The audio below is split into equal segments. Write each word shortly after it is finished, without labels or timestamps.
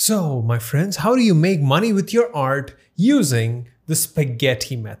So, my friends, how do you make money with your art using the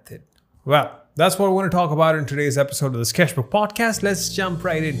spaghetti method? Well, that's what we're going to talk about in today's episode of the Skeshbook podcast. Let's jump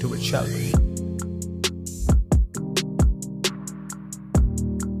right into it, shall we?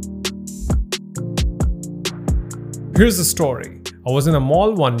 Here's the story. I was in a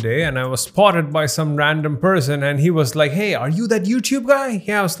mall one day and I was spotted by some random person and he was like, "Hey, are you that YouTube guy?"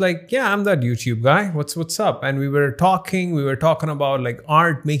 Yeah, I was like, "Yeah, I'm that YouTube guy. What's up?" And we were talking about like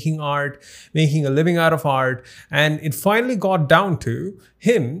art, making a living out of art. And it finally got down to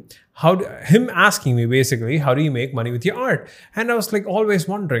him asking me basically, "How do you make money with your art?" And I was like always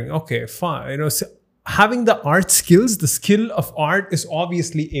wondering, okay, fine, having the art skills, the skill of art is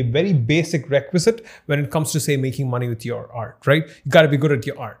obviously a very basic requisite when it comes to, say, making money with your art, right? You got to be good at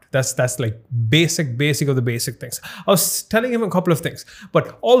your art. That's like basic of the basic things. I was telling him a couple of things,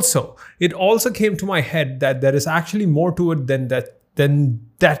 but it also came to my head that there is actually more to it than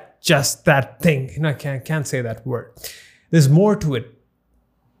just that thing. I can't say that word. There's more to it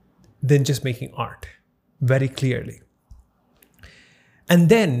than just making art, very clearly. And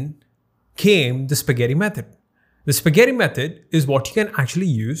then came the spaghetti method. The spaghetti method is what you can actually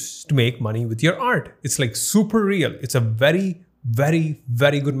use to make money with your art. It's like super real. It's a very, very,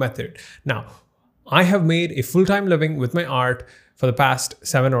 very good method. Now, I have made a full-time living with my art for the past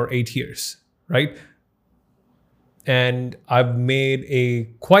 7 or 8 years, right? And I've made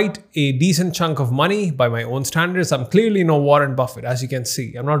quite a decent chunk of money by my own standards. I'm clearly no Warren Buffett, as you can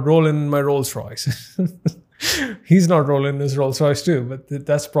see. I'm not rolling in my Rolls Royce. He's not rolling his Rolls Royce too, but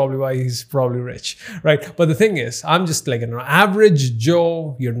that's probably why he's probably rich, right? But the thing is, I'm just like an average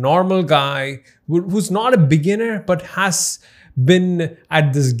Joe, your normal guy who's not a beginner, but has been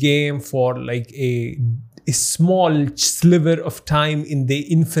at this game for like a small sliver of time in the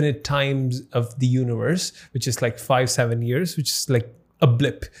infinite times of the universe, which is like 5-7 years, which is like a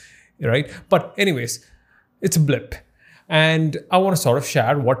blip, right? But anyways, it's a blip. And I want to sort of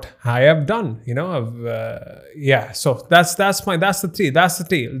share what I have done, So that's the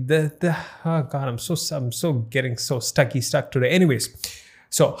tale. Oh God, I'm so getting so stuck today. Anyways,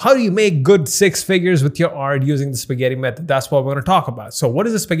 so how do you make good 6 figures with your art using the spaghetti method? That's what we're going to talk about. So what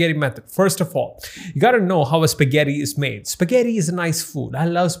is the spaghetti method? First of all, you got to know how a spaghetti is made. Spaghetti is a nice food. I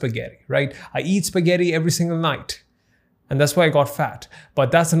love spaghetti, right? I eat spaghetti every single night. And that's why I got fat.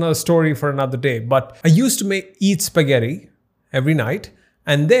 But that's another story for another day. But I used to eat spaghetti every night.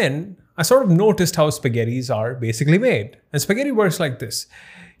 And then I sort of noticed how spaghettis are basically made. And spaghetti works like this.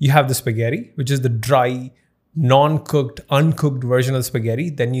 You have the spaghetti, which is the dry, non-cooked, uncooked version of the spaghetti.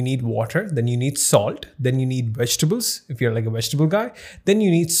 Then you need water. Then you need salt. Then you need vegetables, if you're like a vegetable guy. Then you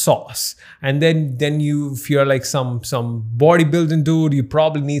need sauce. And then if you're like some bodybuilding dude, you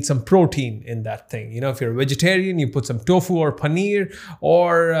probably need some protein in that thing. If you're a vegetarian, you put some tofu or paneer.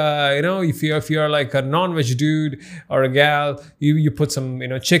 Or if you're like a non-veg dude or a gal, you put some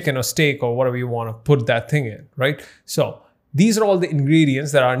chicken or steak or whatever you want to put that thing in, right? So these are all the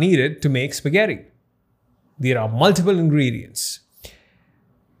ingredients that are needed to make spaghetti. There are multiple ingredients.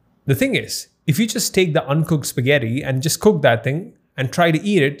 The thing is, if you just take the uncooked spaghetti and just cook that thing and try to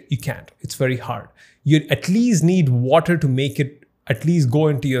eat it, you can't. It's very hard. You at least need water to make it at least go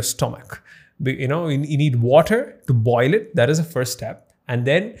into your stomach. You need water to boil it. That is the first step. And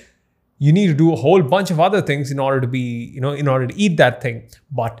then you need to do a whole bunch of other things in order to eat that thing.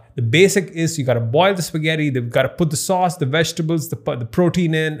 But the basic is you got to boil the spaghetti. They've got to put the sauce, the vegetables, the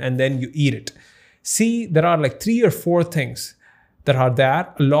protein in, and then you eat it. See, there are like 3 or 4 things that are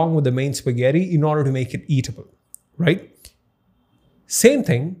there along with the main spaghetti in order to make it eatable, right? Same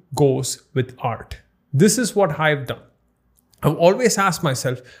thing goes with art. This is what I've done. I've always asked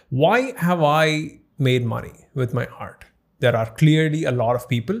myself, why have I made money with my art? There are clearly a lot of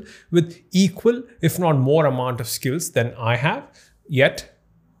people with equal, if not more amount of skills than I have, yet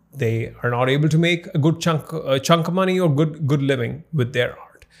they are not able to make a good chunk of money or good living with their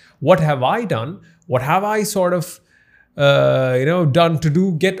art. What have I done? What have I sort of, done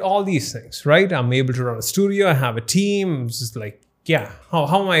to get all these things, right? I'm able to run a studio. I have a team. It's just like, yeah,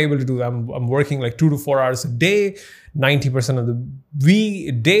 how am I able to do that? I'm working like 2 to 4 hours a day, 90% of the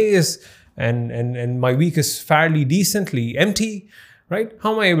days, and my week is fairly decently empty, right?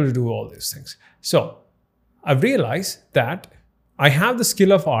 How am I able to do all these things? So I've realized that I have the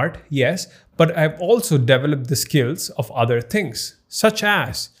skill of art, yes, but I've also developed the skills of other things, such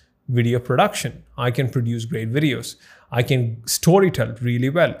as video production. I can produce great videos. I can storytell really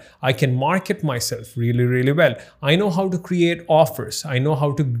well. I can market myself really, really well. I know how to create offers. I know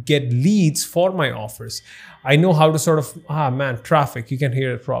how to get leads for my offers. I know how to sort of, traffic, you can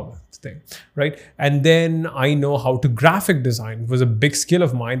hear the problem thing, right? And then I know how to graphic design. It was a big skill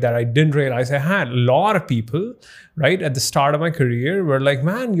of mine that I didn't realize I had. A lot of people, right, at the start of my career were like,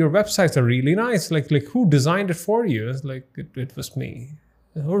 man, your websites are really nice. Like who designed it for you? It's like, it was me.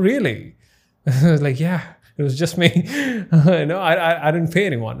 Oh, really? I was like, yeah, it was just me. I didn't pay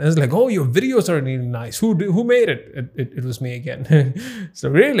anyone. It's like, oh, your videos are really nice. Who made it? It was me again. So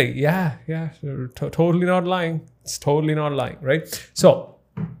really, yeah, totally not lying. It's totally not lying, right? So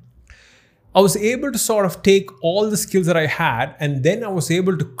I was able to sort of take all the skills that I had, and then I was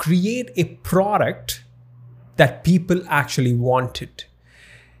able to create a product that people actually wanted.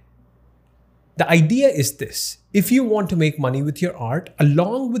 The idea is this: if you want to make money with your art,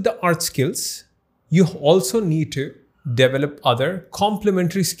 along with the art skills, you also need to develop other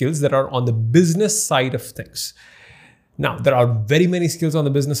complementary skills that are on the business side of things. Now, there are very many skills on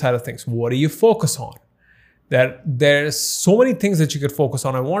the business side of things. What do you focus on? There's so many things that you could focus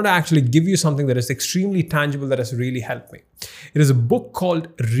on. I want to actually give you something that is extremely tangible that has really helped me. It is a book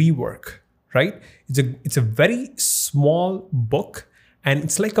called Rework, right? It's a very small book, and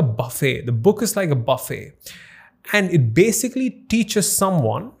it's like a buffet. The book is like a buffet, and it basically teaches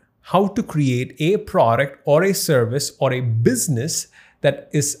someone how to create a product or a service or a business that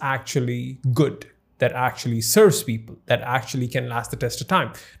is actually good, that actually serves people, that actually can last the test of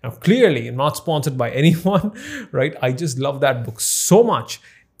time. Now, clearly, I'm not sponsored by anyone, right? I just love that book so much.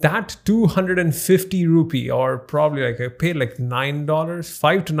 That 250 rupee, or probably like I paid like $9,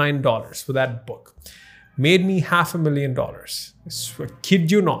 $5 to $9 for that book, made me $500,000. I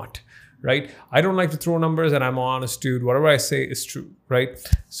kid you not, right? I don't like to throw numbers, and I'm an honest dude. Whatever I say is true, right?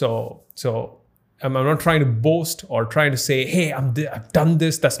 So I'm not trying to boast or trying to say, hey, I've done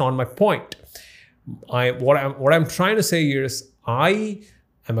this. That's not my point. What I'm trying to say here is I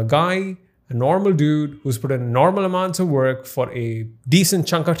am a guy, a normal dude who's put in normal amounts of work for a decent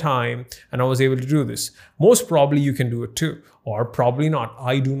chunk of time, and I was able to do this. Most probably you can do it too, or probably not.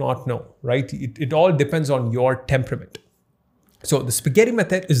 I do not know, right? It all depends on your temperament. So the spaghetti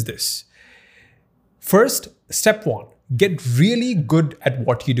method is this. First, step one, get really good at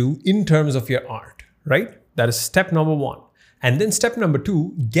what you do in terms of your art, right? That is step number one. And then step number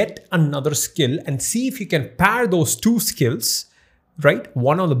two, get another skill and see if you can pair those two skills, right?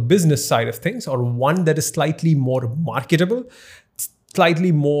 One on the business side of things, or one that is slightly more marketable,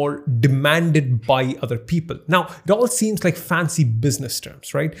 slightly more demanded by other people. Now, it all seems like fancy business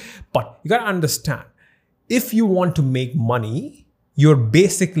terms, right? But you gotta understand, if you want to make money, you're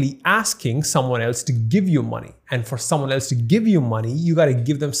basically asking someone else to give you money. And for someone else to give you money, you gotta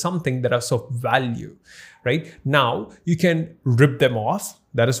give them something that has of value. Right? Now, you can rip them off.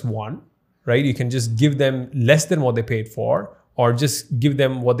 That is one, right? You can just give them less than what they paid for, or just give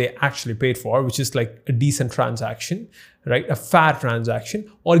them what they actually paid for, which is like a decent transaction, right? A fair transaction,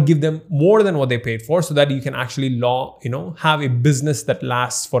 or give them more than what they paid for so that you can actually have a business that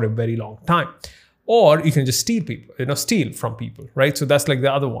lasts for a very long time. Or you can just steal from people, right? So that's like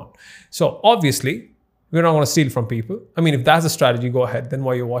the other one. So obviously, we're not going to steal from people. I mean, if that's a strategy, go ahead. Then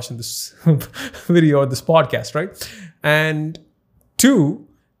why you're watching this video or this podcast, right? And two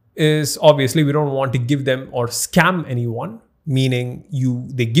is obviously we don't want to give them or scam anyone, meaning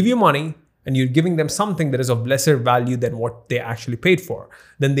they give you money and you're giving them something that is of lesser value than what they actually paid for.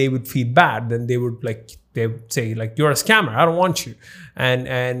 Then they would feel bad. Then they would say like, you're a scammer. I don't want you.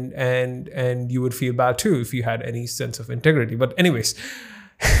 And you would feel bad too if you had any sense of integrity. But anyways,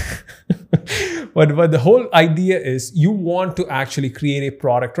 But the whole idea is you want to actually create a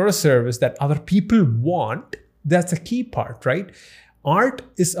product or a service that other people want. That's the key part, right? Art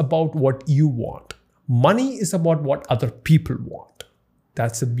is about what you want. Money is about what other people want.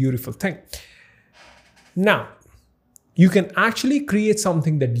 That's a beautiful thing. Now, you can actually create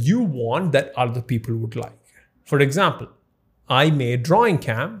something that you want that other people would like. For example, I made drawing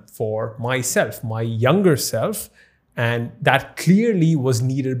cam for myself, my younger self, and that clearly was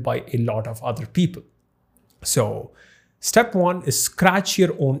needed by a lot of other people. So step one is scratch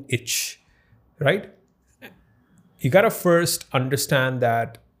your own itch, right? You gotta first understand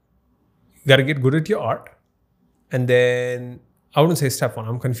that you gotta get good at your art. And then, I wouldn't say step one,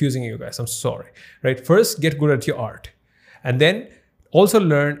 I'm confusing you guys, I'm sorry, right? First, get good at your art. And then also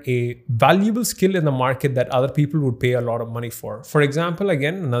learn a valuable skill in the market that other people would pay a lot of money for. For example,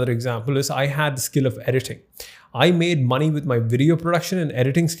 again, another example is I had the skill of editing. I made money with my video production and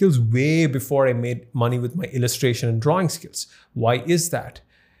editing skills way before I made money with my illustration and drawing skills. Why is that?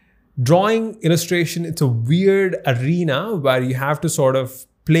 Drawing, illustration, it's a weird arena where you have to sort of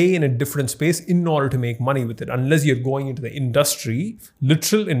play in a different space in order to make money with it, unless you're going into the industry,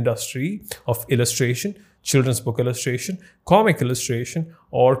 literal industry of illustration, children's book illustration, comic illustration,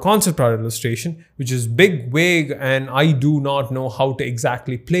 or concept art illustration, which is big, vague, and I do not know how to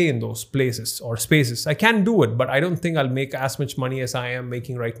exactly play in those places or spaces. I can do it, but I don't think I'll make as much money as I am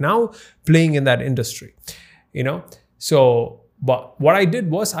making right now playing in that industry, you know? So, but what I did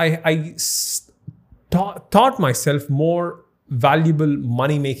was I taught myself more valuable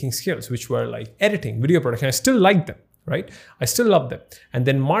money-making skills, which were like editing, video production. I still like them, right? I still love them. And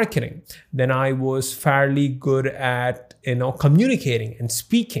then marketing. Then I was fairly good at, communicating and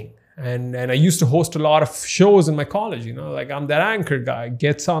speaking. And I used to host a lot of shows in my college, like I'm that anchor guy,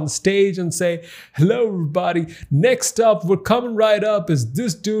 gets on stage and say, hello, everybody. Next up, we're coming right up is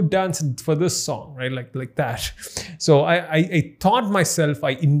this dude dancing for this song, right? Like that. So I taught myself,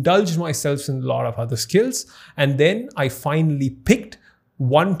 I indulged myself in a lot of other skills. And then I finally picked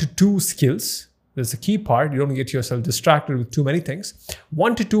 1 to 2 skills. That's the key part. You don't get yourself distracted with too many things.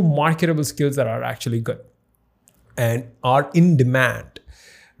 1 to 2 marketable skills that are actually good and are in demand.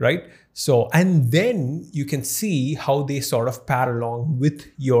 Right? So, and then you can see how they sort of pair along with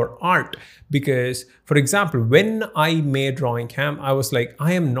your art. Because, for example, when I made Drawing Camp, I was like,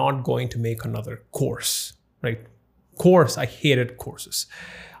 I am not going to make another course, right? I hated courses.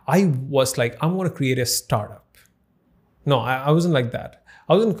 I was like, I'm going to create a startup. No, I wasn't like that.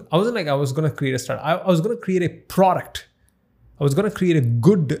 I wasn't like I was going to create a startup. I was going to create a product. I was going to create a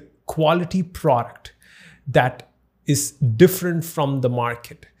good quality product that is different from the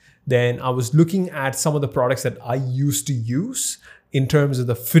market. Then I was looking at some of the products that I used to use in terms of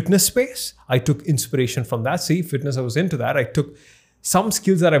the fitness space. I took inspiration from that. See, fitness, I was into that. I took some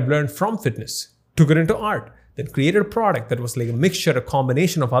skills that I've learned from fitness, took it into art, then created a product that was like a mixture, a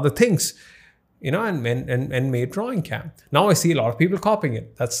combination of other things, and made Drawing Camp. Now I see a lot of people copying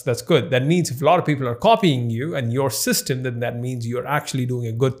it. That's good. That means if a lot of people are copying you and your system, then that means you're actually doing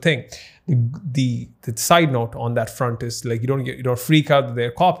a good thing. The side note on that front is like you don't freak out that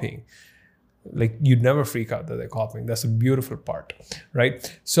they're copying. Like you'd never freak out that they're copying. That's a beautiful part,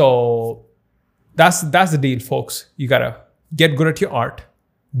 right? So that's the deal, folks. You gotta get good at your art.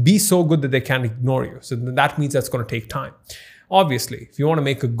 Be so good that they can't ignore you. So that means that's going to take time. Obviously, if you want to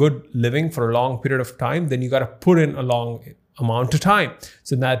make a good living for a long period of time, then you got to put in a long amount of time.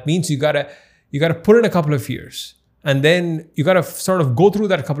 So that means you got to put in a couple of years. And then you got to sort of go through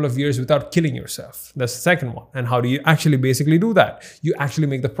that couple of years without killing yourself. That's the second one. And how do you actually basically do that? You actually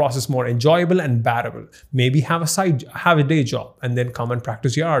make the process more enjoyable and bearable. Maybe have a day job and then come and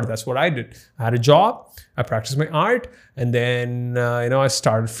practice your art. That's what I did. I had a job, I practiced my art, and then I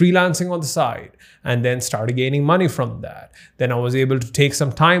started freelancing on the side and then started gaining money from that. Then I was able to take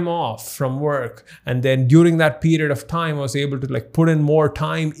some time off from work. And then during that period of time, I was able to put in more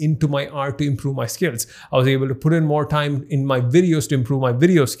time into my art to improve my skills. I was able to put in more time in my videos to improve my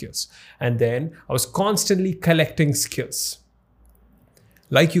video skills. And then I was constantly collecting skills.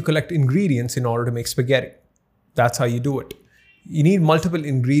 Like you collect ingredients in order to make spaghetti. That's how you do it. You need multiple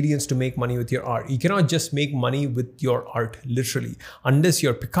ingredients to make money with your art. You cannot just make money with your art, literally. Unless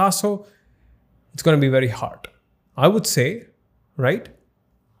you're Picasso, it's going to be very hard. I would say, right?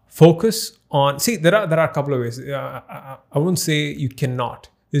 Focus on, see, there are a couple of ways. I wouldn't say you cannot.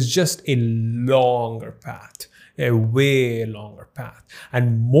 It's just a longer path, a way longer path.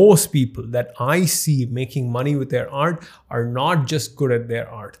 And most people that I see making money with their art are not just good at their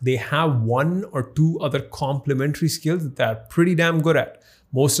art. They have 1 or 2 other complementary skills that they're pretty damn good at.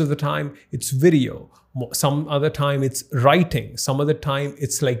 Most of the time it's video. Some other time it's writing. Some other time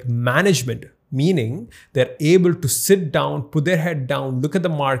it's like management. Meaning they're able to sit down, put their head down, look at the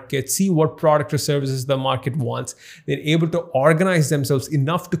market, see what product or services the market wants. They're able to organize themselves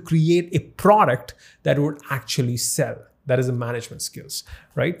enough to create a product that would actually sell. That is a management skills,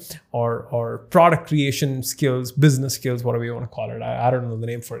 right? Or product creation skills, business skills, whatever you want to call it. I don't know the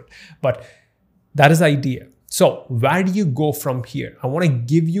name for it, but that is the idea. So where do you go from here? I want to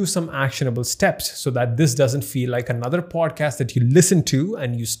give you some actionable steps so that this doesn't feel like another podcast that you listened to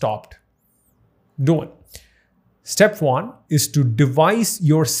and you stopped doing. Step 1 is to devise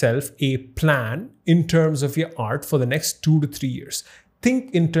yourself a plan in terms of your art for the next 2 to 3 years.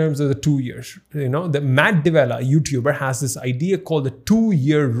 Think in terms of the 2 years. The Matt Devella, a YouTuber, has this idea called the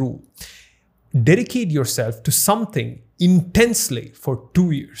 2-year rule. Dedicate yourself to something intensely for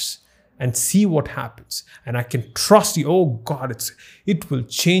 2 years and see what happens. And I can trust you. Oh God, it will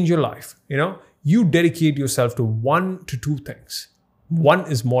change your life. You dedicate yourself to 1 to 2 things.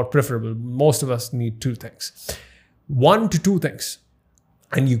 1 is more preferable. Most of us need 2 things. 1 to 2 things.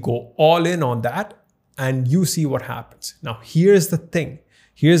 and you go all in on that and you see what happens. Now, here's the thing.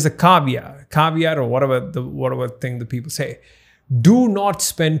 Here's the caveat or whatever thing that people say. Do not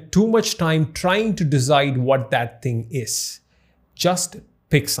spend too much time trying to decide what that thing is. Just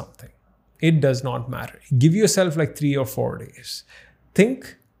pick something. It does not matter. Give yourself like 3 or 4 days.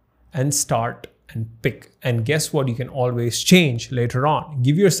 Think and start and pick. And guess what? You can always change later on.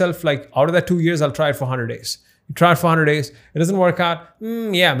 Give yourself like, out of that 2 years, I'll try it for 100 days. You try it for 100 days. It doesn't work out.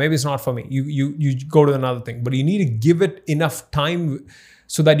 Yeah, maybe it's not for me. You go to another thing. But you need to give it enough time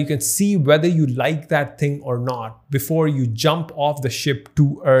so that you can see whether you like that thing or not before you jump off the ship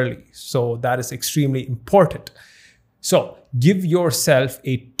too early. So that is extremely important. So give yourself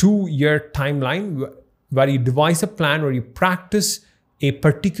a 2-year timeline where you devise a plan, where you practice a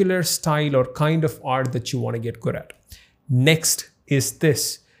particular style or kind of art that you want to get good at. Next is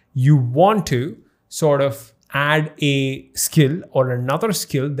this. You want to sort of add a skill or another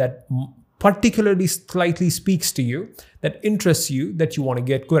skill that particularly slightly speaks to you, that interests you, that you want to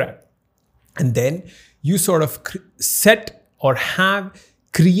get good at. And then you sort of set or have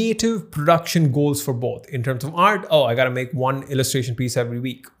creative production goals for both. In terms of art, oh, I got to make 1 illustration piece every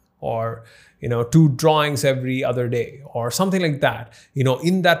week, or 2 drawings every other day, or something like that,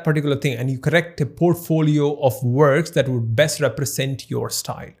 in that particular thing. And you correct a portfolio of works that would best represent your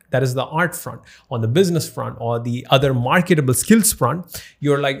style. That is the art front. On the business front or the other marketable skills front,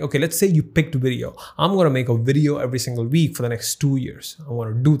 you're like, okay, let's say you picked video. I'm going to make a video every single week for the next 2 years. I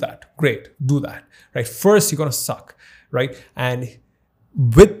want to do that. Great, do that, right? First, you're going to suck, right?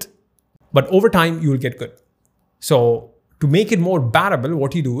 But over time, you will get good. So to make it more bearable,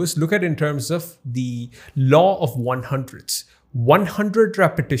 what you do is look at it in terms of the law of 100s. 100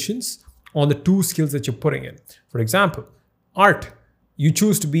 repetitions on the 2 skills that you're putting in. For example, art. You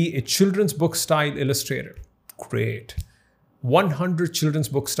choose to be a children's book style illustrator. Great. 100 children's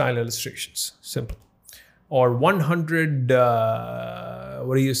book style illustrations. Simple. Or 100,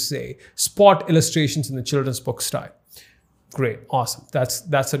 spot illustrations in the children's book style. Great, awesome.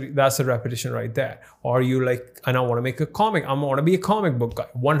 That's a repetition right there. Or you like, and I want to make a comic. I want to be a comic book guy.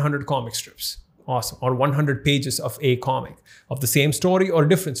 100 comic strips. Awesome. Or 100 pages of a comic of the same story or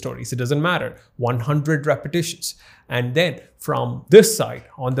different stories. It doesn't matter. 100 repetitions. And then from this side,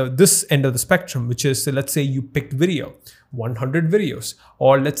 on this end of the spectrum, which is, let's say you picked video, 100 videos.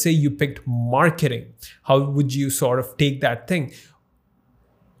 Or let's say you picked marketing. How would you sort of take that thing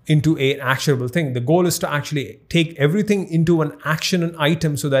into an actionable thing? The goal is to actually take everything into an action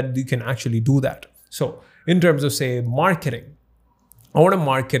item so that you can actually do that. So in terms of, say, marketing, I want to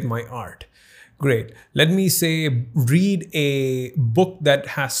market my art. Great. Let me say, read a book that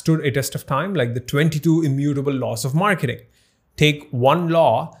has stood a test of time, like the 22 Immutable Laws of Marketing. Take one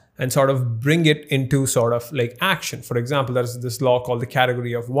law and sort of bring it into sort of like action. For example, there's this law called the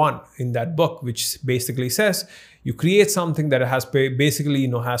category of 1 in that book, which basically says you create something that has basically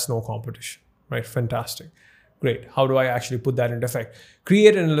has no competition, right? Fantastic. Great. How do I actually put that into effect?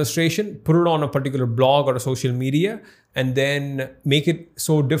 Create an illustration, put it on a particular blog or a social media, and then make it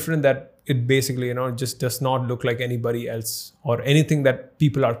so different that it basically, just does not look like anybody else or anything that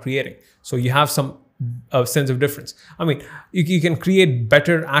people are creating. So you have some sense of difference. I mean, you can create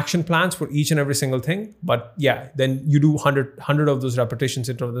better action plans for each and every single thing, but yeah, then you do 100 of those repetitions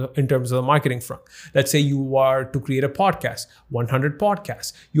in terms of the marketing front. Let's say you are to create a podcast, 100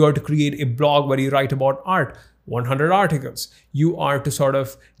 podcasts. You are to create a blog where you write about art, 100 articles. You are to sort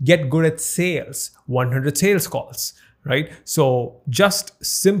of get good at sales, 100 sales calls, right? So just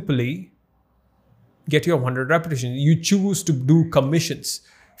simply get your 100 repetitions. You choose to do commissions,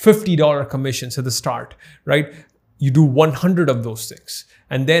 $50 commissions at the start, right? You do 100 of those things.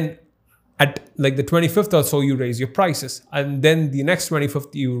 And then at like the 25th or so, you raise your prices. And then the next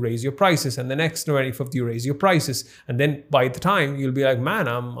 25th, you raise your prices. And the next 25th, you raise your prices. And then by the time you'll be like, man,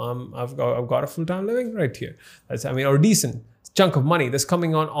 I've got a full-time living right here. Or a decent chunk of money that's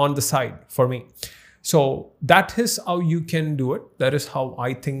coming on the side for me. So that is how you can do it. That is how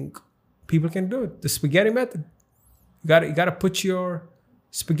I think people can do it. The spaghetti method. You gotta put your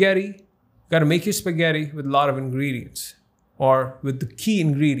spaghetti, you gotta make your spaghetti with a lot of ingredients, or with the key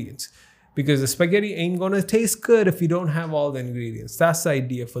ingredients, because the spaghetti ain't gonna taste good if you don't have all the ingredients. That's the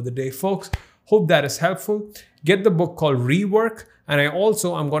idea for the day, folks. Hope that is helpful. Get the book called Rework, and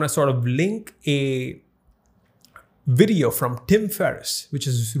I'm gonna sort of link a video from Tim Ferriss, which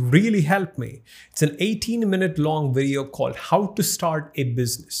has really helped me. It's an 18-minute long video called How to Start a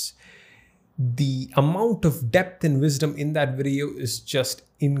Business. The amount of depth and wisdom in that video is just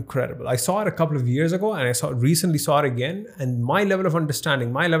incredible. I saw it a couple of years ago, and I recently saw it again. And my level of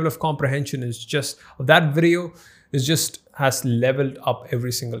understanding, my level of comprehension is just of that video is just has leveled up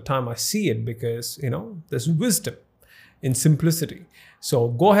every single time I see it, because, you know, there's wisdom in simplicity. So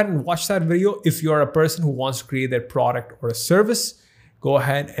go ahead and watch that video. If you're a person who wants to create their product or a service, go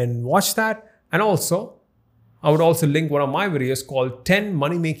ahead and watch that. And also, I would also link one of my videos called 10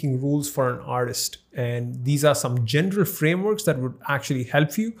 money-making rules for an artist. And these are some general frameworks that would actually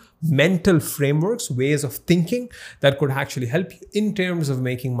help you, mental frameworks, ways of thinking that could actually help you in terms of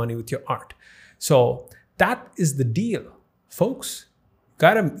making money with your art. So that is the deal, folks.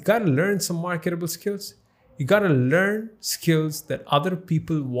 Gotta learn some marketable skills. You gotta learn skills that other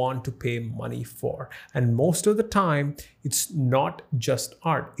people want to pay money for. And most of the time, it's not just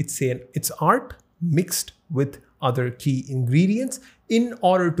art. It's art mixed with other key ingredients in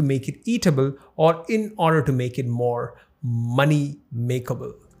order to make it eatable, or in order to make it more money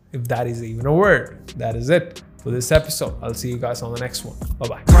makeable. If that is even a word. That is it for this episode. I'll see you guys on the next one.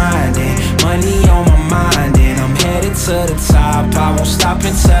 Bye-bye. Grinding, money on my mind, and I'm headed to the top. I won't stop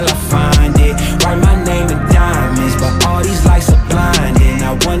until I find it. Write my name in diamonds, but all these lights are blinding.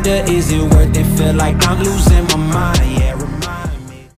 I wonder, is it worth it? Feel like I'm losing